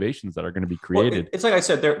lot of innovations that are going to be created. Well, it's like I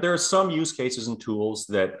said, there are some use cases and tools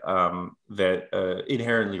that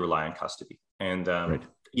inherently rely on custody. And Right.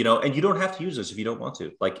 and you don't have to use this if you don't want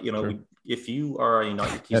to. Like, Sure. if you are not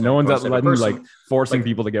your keys, Yeah, no one's at Ledn like forcing like,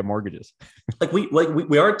 people to get mortgages.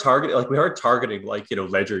 we are targeting like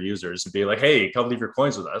Ledger users and being like, hey, come leave your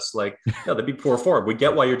coins with us. Like, no, that'd be poor form. We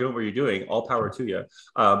get why you're doing what you're doing. All power to you.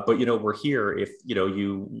 But we're here if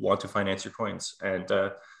you want to finance your coins. And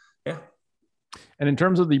yeah. And in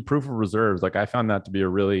terms of the proof of reserves, like I found that to be a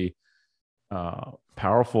really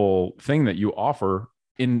powerful thing that you offer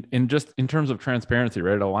in terms of transparency,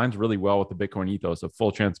 right? It aligns really well with the Bitcoin ethos of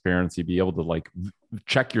full transparency, be able to like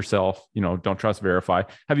check yourself, don't trust, verify.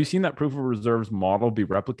 Have you seen that proof of reserves model be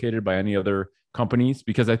replicated by any other companies?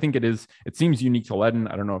 Because I think it seems unique to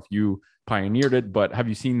Ledn. I don't know if you pioneered it, but have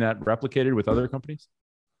you seen that replicated with other companies?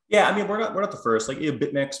 Yeah, I mean, we're not the first. Like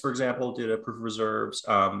BitMEX, for example, did a proof of reserves.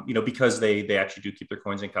 Because they actually do keep their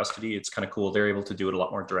coins in custody. It's kind of cool. They're able to do it a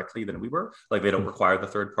lot more directly than we were. Like they don't require the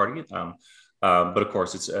third party. But of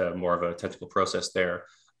course, it's more of a technical process there.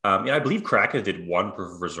 I believe Kraken did one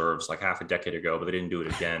proof of reserves like half a decade ago, but they didn't do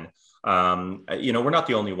it again. We're not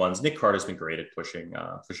the only ones. Nick Carter's been great at pushing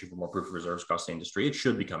for more proof of reserves across the industry. It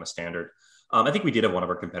should become a standard. I think we did have one of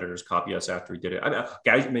our competitors copy us after we did it.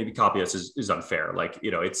 Guys, maybe copy us is unfair. Like,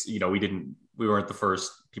 we weren't the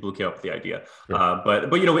first people who came up with the idea. Sure.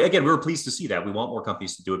 But again, we were pleased to see that. We want more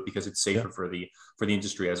companies to do it because it's safer for the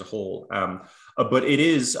industry as a whole. But it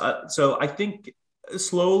is, so I think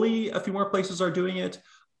slowly a few more places are doing it.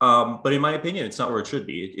 But in my opinion, it's not where it should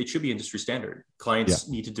be. It should be industry standard. Clients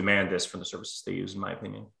need to demand this from the services they use, in my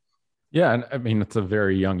opinion. Yeah. And I mean, it's a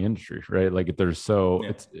very young industry, right? Like it's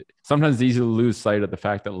sometimes easy to lose sight of the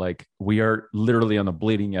fact that like we are literally on the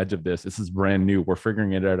bleeding edge of this. This is brand new. We're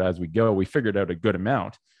figuring it out as we go. We figured out a good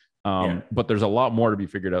amount. But there's a lot more to be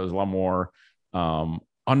figured out. There's a lot more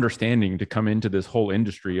understanding to come into this whole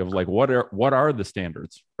industry of like, what are the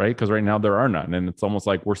standards, right? Because right now there are none. And it's almost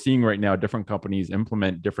like we're seeing right now different companies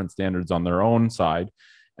implement different standards on their own side.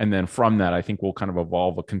 And then from that, I think we'll kind of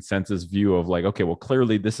evolve a consensus view of like, okay, well,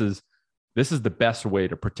 clearly this is the best way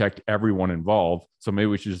to protect everyone involved. So maybe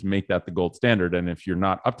we should just make that the gold standard. And if you're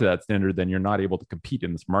not up to that standard, then you're not able to compete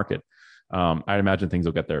in this market. I imagine things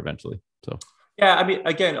will get there eventually. So yeah, I mean,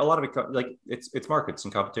 again, a lot of it like it's markets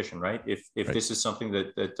and competition, right? If right. This is something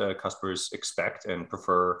that customers expect and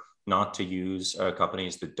prefer not to use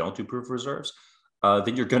companies that don't do proof of reserves,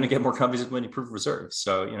 then you're going to get more companies that do proof of reserves.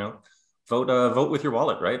 So vote with your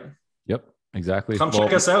wallet, right? Yep. Exactly. Come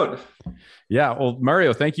check us out. Yeah. Well,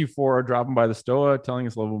 Mario, thank you for dropping by the Stoa, telling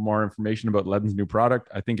us a little bit more information about Ledn's new product.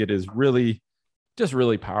 I think it is really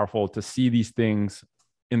powerful to see these things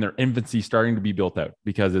in their infancy starting to be built out,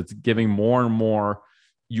 because it's giving more and more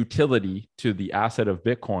utility to the asset of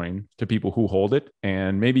Bitcoin to people who hold it,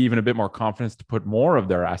 and maybe even a bit more confidence to put more of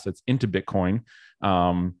their assets into Bitcoin,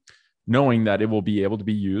 knowing that it will be able to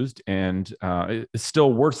be used and it's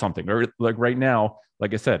still worth something. Or like right now,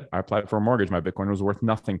 like I said, I applied for a mortgage. My Bitcoin was worth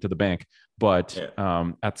nothing to the bank. But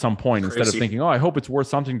at some point, instead of thinking, oh, I hope it's worth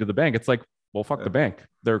something to the bank, it's like, well, fuck the bank.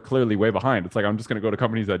 They're clearly way behind. It's like, I'm just going to go to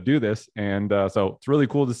companies that do this. And so it's really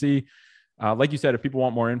cool to see. Like you said, if people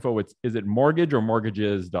want more info, is it mortgage or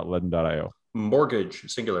mortgages.ledn.io?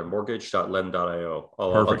 Mortgage, singular, mortgage.ledn.io.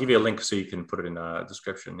 I'll give you a link so you can put it in the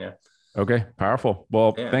description. Yeah. Okay. Powerful.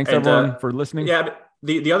 Well, thanks everyone for listening. Yeah.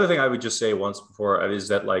 The other thing I would just say once before is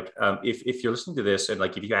that like, if you're listening to this and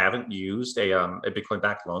like, if you haven't used a Bitcoin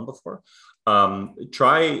backed loan before,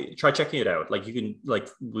 try checking it out. Like you can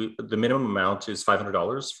the minimum amount is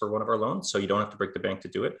 $500 for one of our loans. So you don't have to break the bank to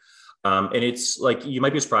do it. And it's like, you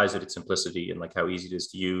might be surprised at its simplicity and like how easy it is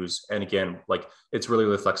to use. And again, like it's really,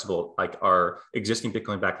 really flexible. Like our existing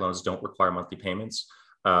Bitcoin backed loans don't require monthly payments.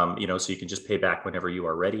 So you can just pay back whenever you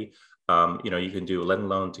are ready. You can do a Ledn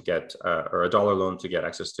loan to get, or a dollar loan to get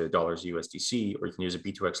access to dollars USDC, or you can use a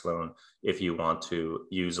B2X loan if you want to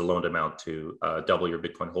use a loaned amount to double your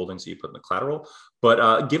Bitcoin holdings that you put in the collateral.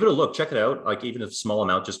 But give it a look, check it out. Like even a small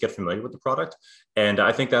amount, just get familiar with the product. And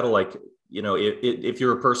I think that'll if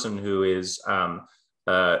you're a person who is,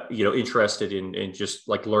 interested in just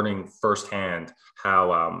like learning firsthand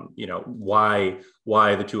how,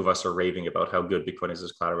 why the two of us are raving about how good Bitcoin is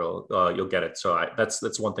as collateral, you'll get it. So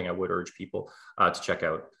that's one thing I would urge people to check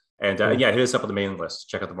out. And Cool. yeah, hit us up on the mailing list.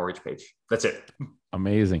 Check out the mortgage page. That's it.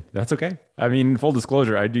 Amazing. That's okay. I mean, full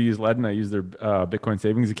disclosure, I do use Ledn. I use their Bitcoin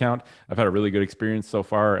savings account. I've had a really good experience so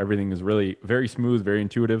far. Everything is really very smooth, very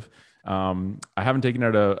intuitive. I haven't taken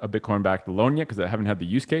out a Bitcoin backed loan yet because I haven't had the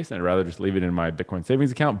use case. I'd rather just leave it in my Bitcoin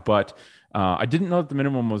savings account. But I didn't know that the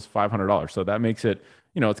minimum was $500. So that makes it,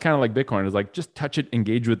 it's kind of like Bitcoin. It's like just touch it,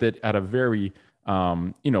 engage with it at a very,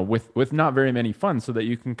 with not very many funds, so that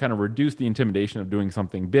you can kind of reduce the intimidation of doing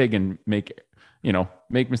something big and make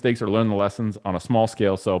mistakes or learn the lessons on a small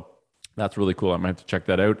scale. So that's really cool. I might have to check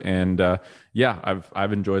that out. And yeah,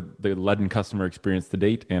 I've enjoyed the Ledn customer experience to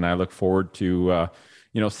date, and I look forward to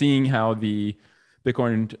seeing how the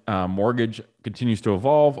Bitcoin mortgage continues to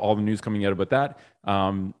evolve. All the news coming out about that.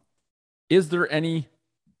 Is there any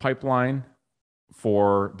pipeline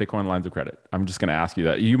for Bitcoin lines of credit? I'm just going to ask you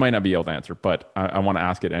that. You might not be able to answer, but I want to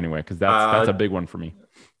ask it anyway because that's a Uh, big one for me.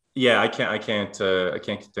 yeah, I can't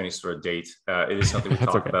get any sort of date. It is something we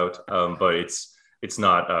That's talk okay. about, but it's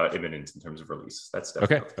not imminent in terms of release. That's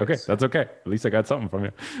Okay. definitely not the Okay. case. That's okay. At least I got something from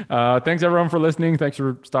you. Thanks everyone for listening. Thanks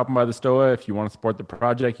for stopping by the Stoa. If you want to support the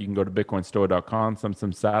project, you can go to bitcoinstoa.com, some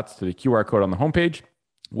sats to the QR code on the homepage.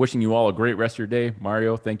 Wishing you all a great rest of your day.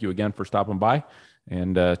 Mario, thank you again for stopping by,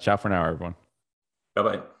 and ciao for now, everyone. Bye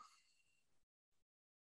bye.